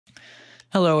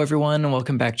Hello everyone, and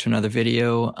welcome back to another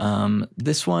video.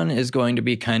 This one is going to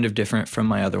be kind of different from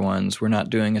my other ones. We're not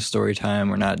doing a story time.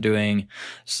 We're not doing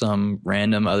some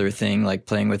random other thing like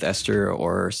playing with Esther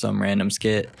or some random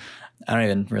skit. I don't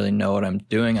even really know what I'm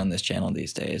doing on this channel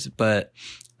these days, but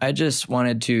I just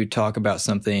wanted to talk about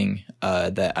something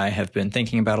that I have been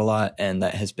thinking about a lot and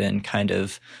that has been kind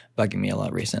of bugging me a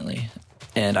lot recently.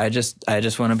 And I just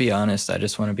want to be honest. I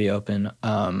just want to be open.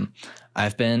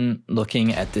 I've been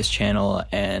looking at this channel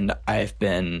and I've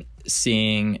been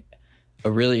seeing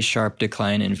a really sharp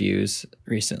decline in views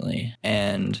recently.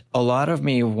 And a lot of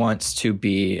me wants to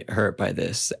be hurt by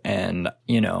this. And,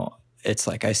 you know, it's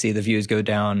like I see the views go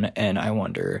down and I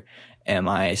wonder, am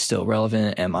I still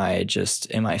relevant? Am I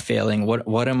failing?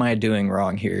 What am I doing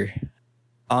wrong here?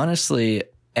 Honestly,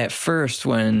 at first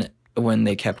when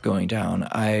they kept going down,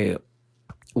 I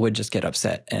would just get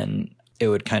upset and it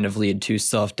would kind of lead to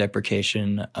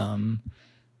self-deprecation.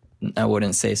 I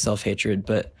wouldn't say self-hatred,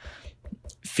 but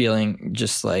feeling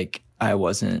just like I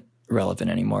wasn't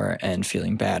relevant anymore and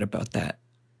feeling bad about that.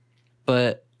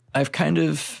 But I've kind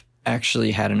of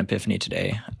actually had an epiphany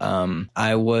today.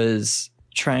 I was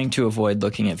trying to avoid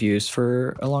looking at views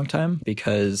for a long time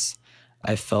because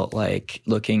I felt like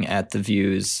looking at the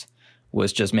views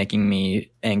was just making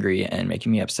me angry and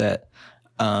making me upset.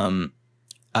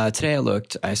 Today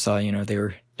I saw, they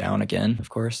were down again, of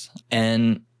course.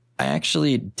 And I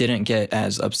actually didn't get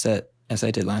as upset as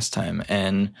I did last time.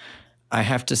 And I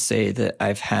have to say that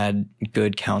I've had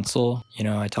good counsel.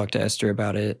 I talked to Esther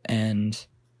about it and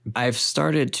I've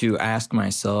started to ask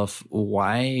myself,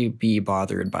 why be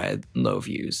bothered by low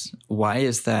views? Why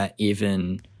is that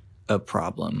even a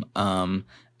problem?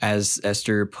 As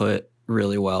Esther put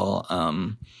really well,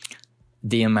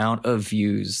 the amount of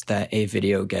views that a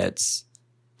video gets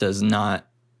does not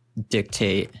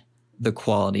dictate the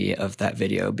quality of that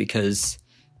video because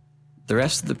the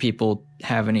rest of the people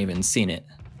haven't even seen it.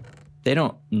 They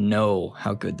don't know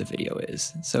how good the video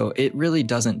is. So it really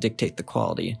doesn't dictate the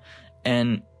quality.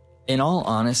 And in all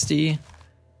honesty,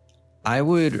 I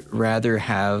would rather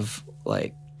have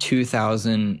like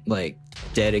 2,000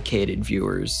 dedicated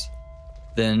viewers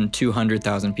than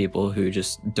 200,000 people who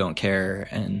just don't care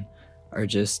and are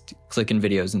just clicking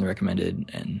videos in the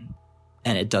recommended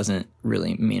and it doesn't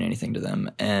really mean anything to them.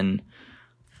 And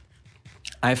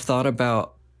I've thought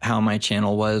about how my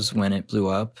channel was when it blew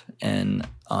up. And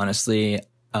honestly,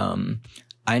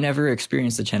 I never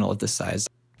experienced a channel of this size.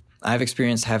 I've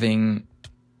experienced having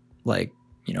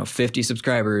 50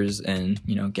 subscribers and,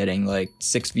 getting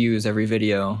 6 views every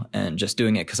video and just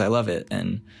doing it because I love it.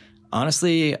 And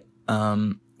honestly,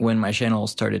 when my channel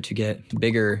started to get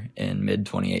bigger in mid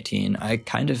 2018, I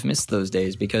kind of missed those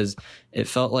days because it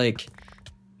felt like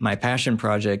my passion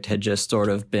project had just sort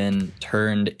of been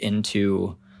turned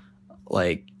into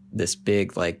this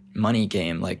big money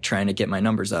game, trying to get my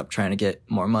numbers up, trying to get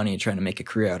more money, trying to make a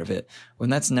career out of it,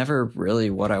 when that's never really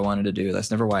what I wanted to do.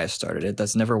 That's never why I started it.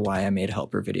 That's never why I made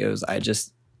helper videos. I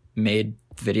just made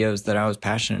videos that I was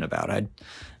passionate about.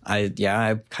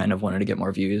 I kind of wanted to get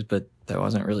more views, but that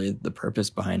wasn't really the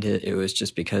purpose behind it. It was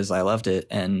just because I loved it.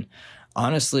 And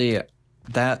honestly,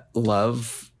 that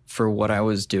love for what I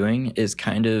was doing is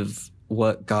kind of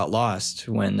what got lost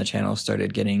when the channel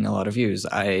started getting a lot of views.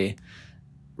 I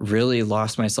really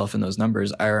lost myself in those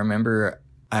numbers. I remember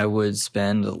I would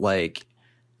spend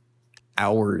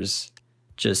hours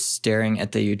just staring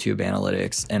at the YouTube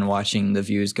analytics and watching the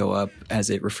views go up as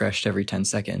it refreshed every 10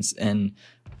 seconds. And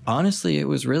honestly, it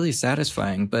was really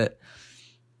satisfying. But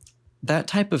that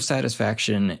type of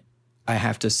satisfaction, I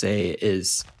have to say,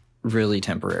 is really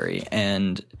temporary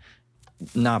and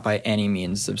not by any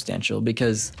means substantial,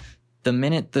 because the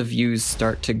minute the views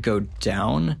start to go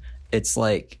down, it's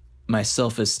like my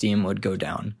self-esteem would go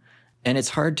down. And it's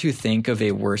hard to think of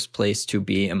a worse place to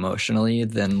be emotionally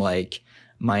than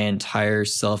my entire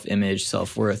self-image,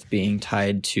 self-worth being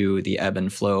tied to the ebb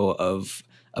and flow of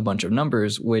a bunch of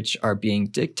numbers, which are being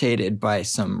dictated by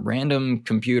some random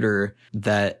computer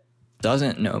that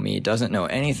doesn't know me, doesn't know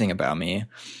anything about me.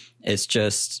 It's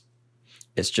just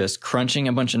crunching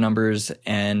a bunch of numbers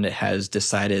and has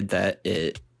decided that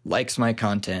it likes my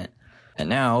content. And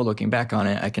now, looking back on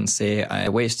it, I can say I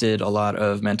wasted a lot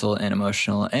of mental and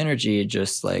emotional energy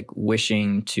just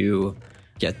wishing to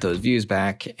get those views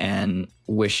back and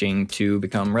wishing to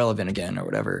become relevant again or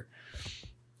whatever.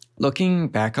 Looking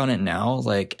back on it now,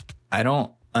 I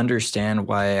don't understand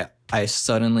why I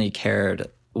suddenly cared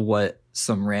what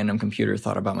some random computer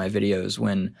thought about my videos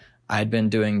when I'd been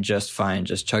doing just fine,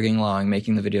 just chugging along,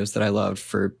 making the videos that I loved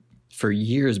for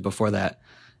years before that.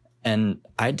 And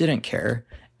I didn't care.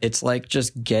 It's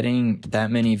just getting that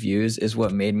many views is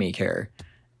what made me care.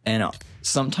 And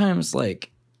sometimes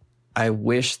like I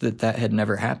wish that that had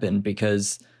never happened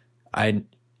because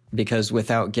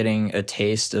without getting a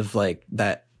taste of like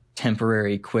that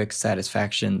temporary quick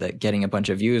satisfaction that getting a bunch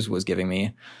of views was giving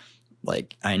me,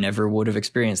 like I never would have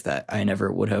experienced that. I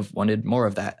never would have wanted more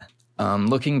of that.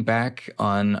 Looking back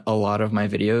on a lot of my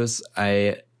videos,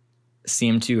 I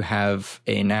seem to have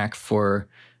a knack for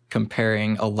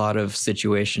comparing a lot of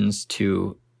situations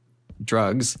to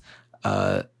drugs,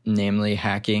 namely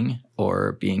hacking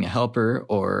or being a helper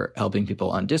or helping people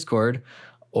on Discord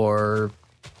or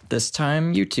this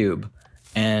time YouTube.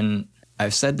 And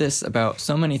I've said this about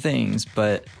so many things,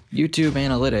 but YouTube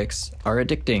analytics are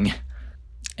addicting.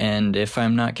 And if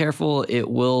I'm not careful, it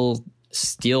will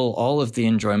steal all of the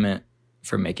enjoyment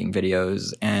from making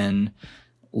videos and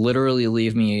literally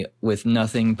leave me with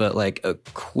nothing but like a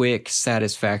quick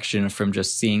satisfaction from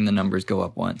just seeing the numbers go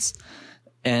up once.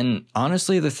 And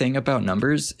honestly, the thing about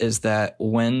numbers is that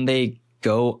when they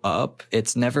go up,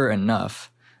 it's never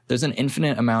enough. There's an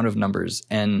infinite amount of numbers.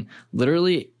 And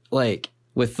literally, like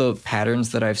with the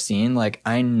patterns that I've seen, like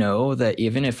I know that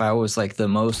even if I was like the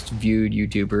most viewed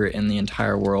YouTuber in the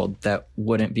entire world, that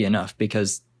wouldn't be enough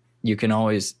because you can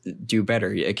always do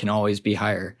better. It can always be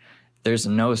higher. There's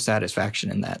no satisfaction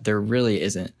in that. There really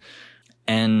isn't.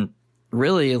 And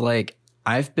really, like,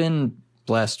 I've been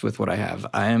blessed with what I have.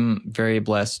 I'm very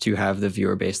blessed to have the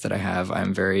viewer base that I have.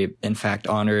 I'm very, in fact,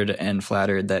 honored and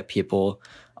flattered that people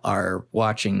are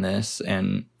watching this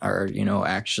and are, you know,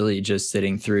 actually just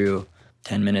sitting through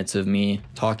 10 minutes of me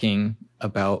talking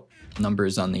about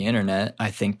numbers on the internet.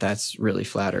 I think that's really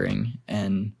flattering.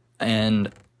 And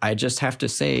I just have to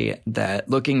say that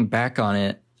looking back on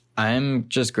it, I'm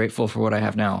just grateful for what I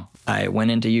have now. I went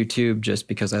into YouTube just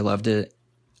because I loved it.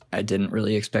 I didn't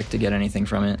really expect to get anything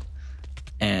from it.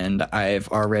 And I've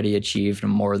already achieved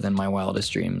more than my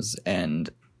wildest dreams. And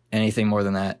anything more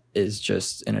than that is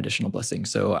just an additional blessing.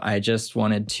 So I just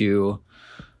wanted to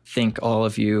thank all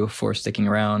of you for sticking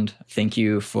around. Thank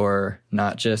you for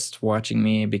not just watching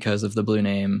me because of the blue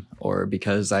name or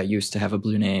because I used to have a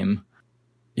blue name.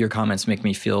 Your comments make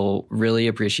me feel really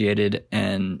appreciated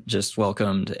and just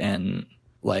welcomed and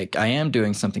like I am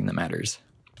doing something that matters.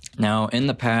 Now, in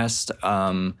the past,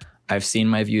 I've seen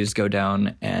my views go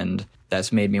down and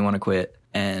that's made me want to quit.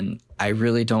 And I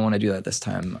really don't want to do that this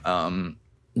time.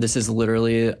 This is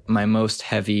literally my most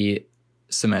heavy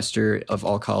semester of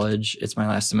all college. It's my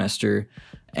last semester.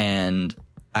 And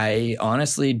I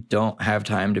honestly don't have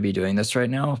time to be doing this right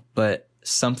now. But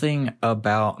something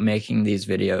about making these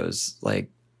videos, like,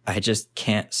 I just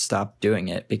can't stop doing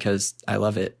it because I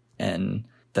love it. And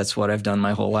that's what I've done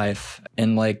my whole life.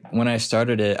 And like when I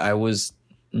started it, I was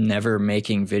never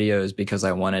making videos because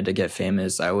I wanted to get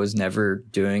famous. I was never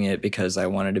doing it because I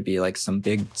wanted to be like some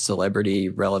big celebrity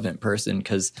relevant person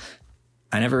because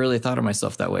I never really thought of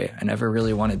myself that way. I never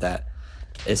really wanted that.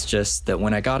 It's just that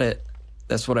when I got it,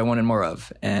 that's what I wanted more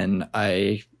of. And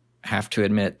I have to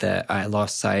admit that I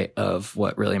lost sight of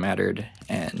what really mattered.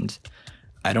 And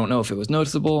I don't know if it was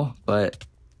noticeable, but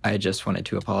I just wanted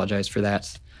to apologize for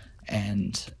that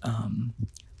and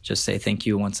just say thank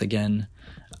you once again.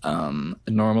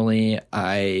 Normally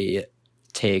I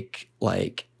take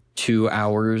like 2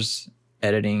 hours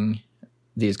editing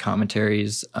these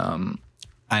commentaries.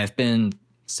 I've been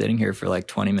sitting here for like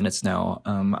 20 minutes now.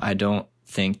 I don't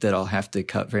think that I'll have to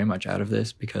cut very much out of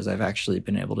this because I've actually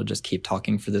been able to just keep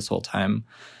talking for this whole time.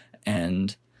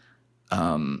 And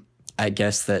I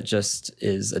guess that just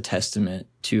is a testament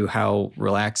to how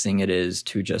relaxing it is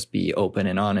to just be open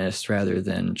and honest rather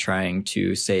than trying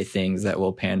to say things that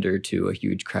will pander to a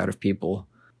huge crowd of people.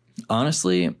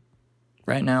 Honestly,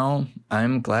 right now,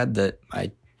 I'm glad that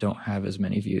I don't have as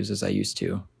many views as I used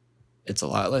to. It's a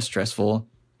lot less stressful.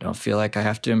 I don't feel like I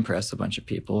have to impress a bunch of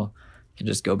people. I can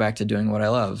just go back to doing what I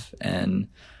love. And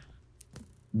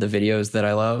the videos that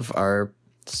I love are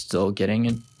still getting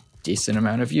a decent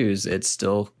amount of views. It's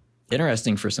still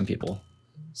interesting for some people.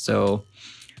 So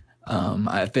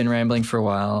I've been rambling for a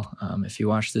while. If you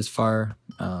watched this far,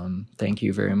 thank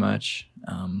you very much.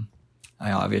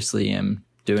 I obviously am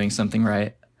doing something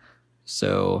right.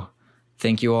 So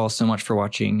thank you all so much for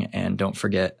watching, and don't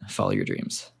forget, follow your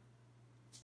dreams.